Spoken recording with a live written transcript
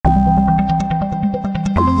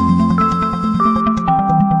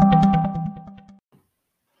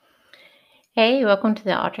Hey, welcome to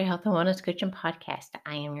the Ultra Health and Wellness Coaching Podcast.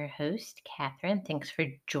 I am your host, Catherine. Thanks for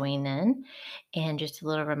joining. And just a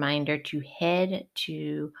little reminder to head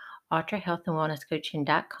to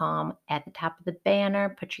ultrahealthandwellnesscoaching.com. At the top of the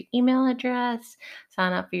banner, put your email address,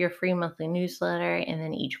 sign up for your free monthly newsletter, and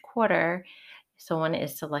then each quarter, someone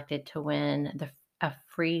is selected to win a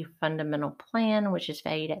free fundamental plan, which is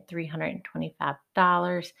valued at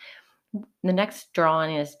 $325. The next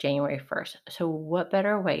drawing is January 1st. So, what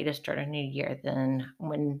better way to start a new year than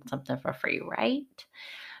win something for free, right?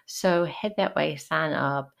 So, head that way, sign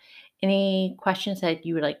up. Any questions that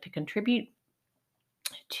you would like to contribute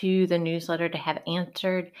to the newsletter to have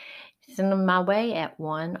answered, send them my way at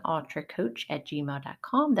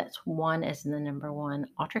oneultracoach@gmail.com. That's one as in the number one,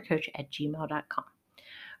 ultracoach@gmail.com.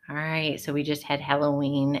 All right, so we just had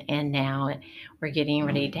Halloween and now we're getting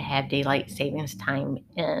ready to have daylight savings time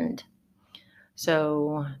end.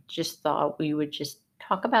 So just thought we would just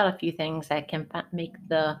talk about a few things that can make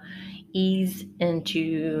the ease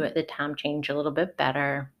into the time change a little bit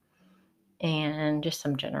better and just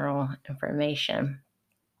some general information.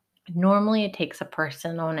 Normally, it takes a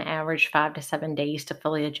person on average 5 to 7 days to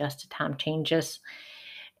fully adjust to time changes.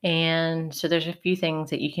 And so there's a few things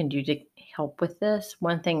that you can do to help with this.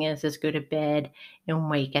 One thing is go to bed and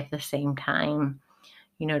wake at the same time.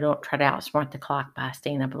 Don't try to outsmart the clock by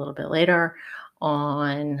staying up a little bit later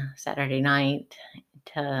on Saturday night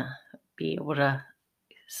to be able to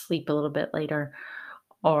sleep a little bit later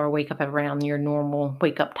or wake up around your normal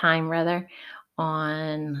wake up time rather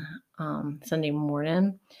on Sunday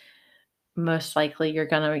morning. Most likely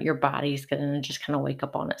your body's gonna just kind of wake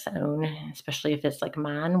up on its own, especially if it's like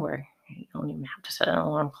mine where you don't even have to set an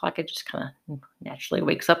alarm clock. It just kind of naturally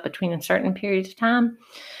wakes up between certain periods of time.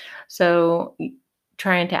 So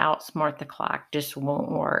trying to outsmart the clock just won't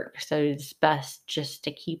work. So it's best just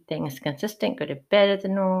to keep things consistent, go to bed at the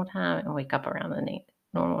normal time and wake up around the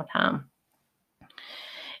normal time.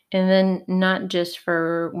 And then not just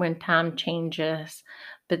for when time changes,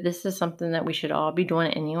 but this is something that we should all be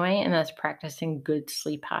doing anyway, and that's practicing good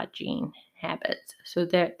sleep hygiene habits. So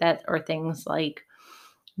that are things like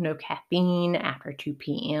no caffeine after 2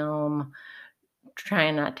 p.m.,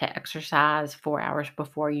 trying not to exercise 4 hours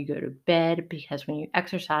before you go to bed because when you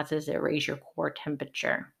exercise, it raises your core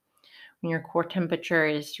temperature. When your core temperature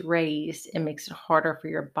is raised, it makes it harder for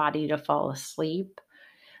your body to fall asleep.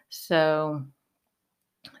 So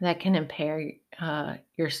that can impair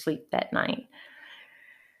your sleep that night.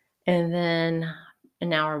 And then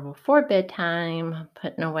an hour before bedtime,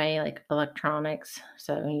 putting away like electronics.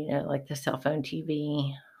 So, like the cell phone,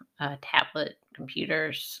 TV, tablet,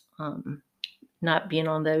 computers, not being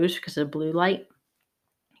on those because of blue light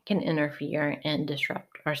can interfere and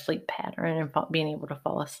disrupt our sleep pattern and being able to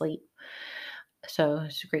fall asleep. So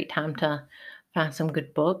it's a great time to find some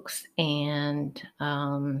good books and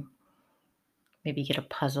maybe get a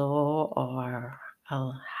puzzle or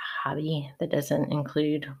a hobby that doesn't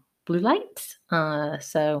include blue lights.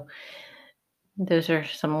 So those are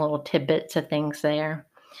some little tidbits of things there.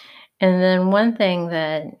 And then one thing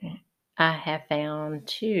that I have found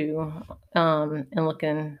too, and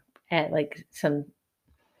looking at like some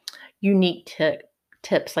unique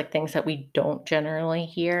tips, like things that we don't generally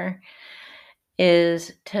hear,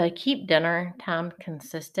 is to keep dinner time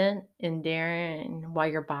consistent and during while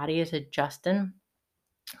your body is adjusting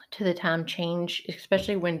to the time change,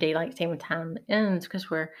 especially when daylight saving time ends,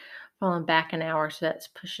 because we're falling back an hour, so that's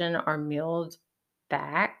pushing our meals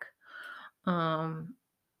back. Um,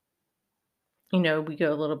 we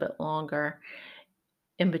go a little bit longer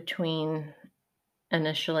in between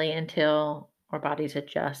initially until our bodies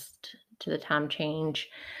adjust to the time change.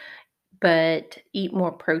 But eat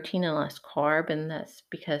more protein and less carb, and that's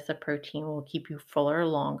because the protein will keep you fuller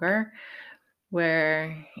longer.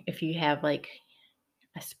 Where if you have like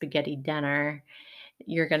a spaghetti dinner,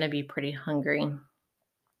 you're going to be pretty hungry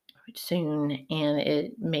soon, and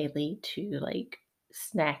it may lead to like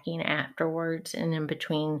snacking afterwards and in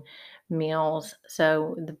between meals.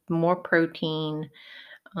 So the more protein,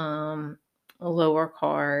 um, lower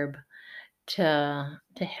carb to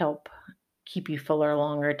help keep you fuller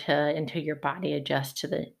longer to until your body adjusts to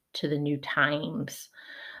the new times,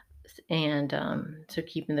 and so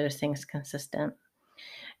keeping those things consistent.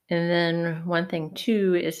 And then one thing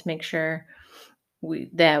too is make sure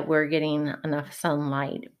that we're getting enough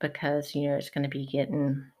sunlight because it's going to be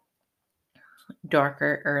getting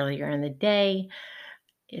darker earlier in the day.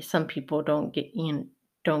 Some people don't get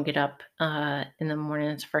up in the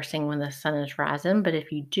mornings first thing when the sun is rising, but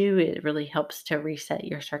if you do, it really helps to reset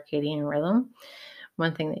your circadian rhythm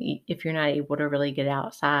one thing that if you're not able to really get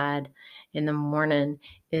outside in the morning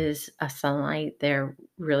is a sunlight. They're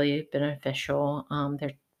really beneficial.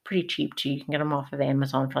 They're pretty cheap too. You can get them off of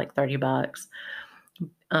Amazon for like $30.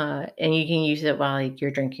 And you can use it while like,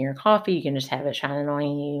 you're drinking your coffee. You can just have it shining on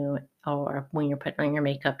you, or when you're putting on your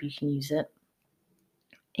makeup, you can use it.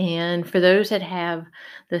 And for those that have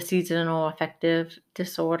the seasonal affective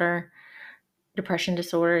disorder, depression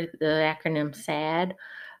disorder, the acronym SAD,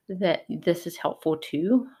 that this is helpful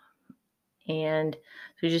too. And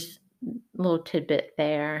so just a little tidbit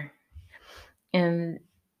there. And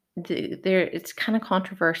there, it's kind of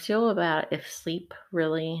controversial about if sleep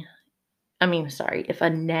really, if a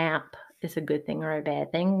nap is a good thing or a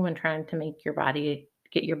bad thing when trying to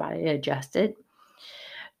get your body adjusted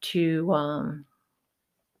to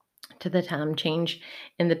to the time change.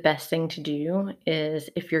 And the best thing to do is,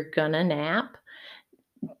 if you're gonna nap,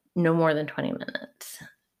 no more than 20 minutes.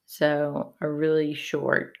 So a really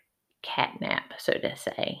short cat nap, so to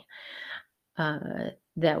say.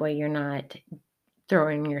 That way you're not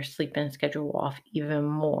throwing your sleeping schedule off even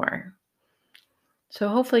more. So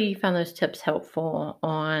hopefully you found those tips helpful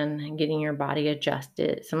on getting your body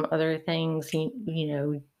adjusted. Some other things,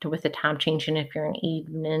 with the time changing, if you're an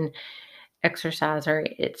evening exerciser,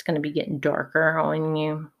 it's going to be getting darker on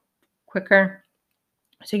you quicker.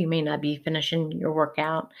 So you may not be finishing your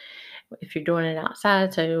workout if you're doing it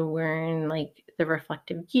outside. So wearing like the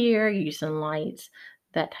reflective gear, using lights,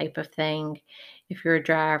 that type of thing. If you're a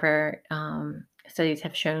driver, studies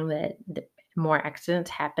have shown that more accidents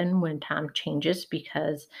happen when time changes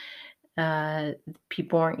because uh,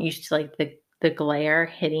 people aren't used to like the glare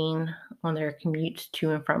hitting on their commutes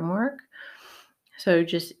to and from work. So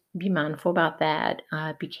just be mindful about that.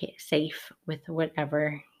 Be safe with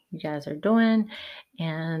whatever you guys are doing.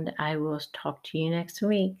 And I will talk to you next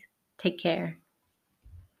week. Take care.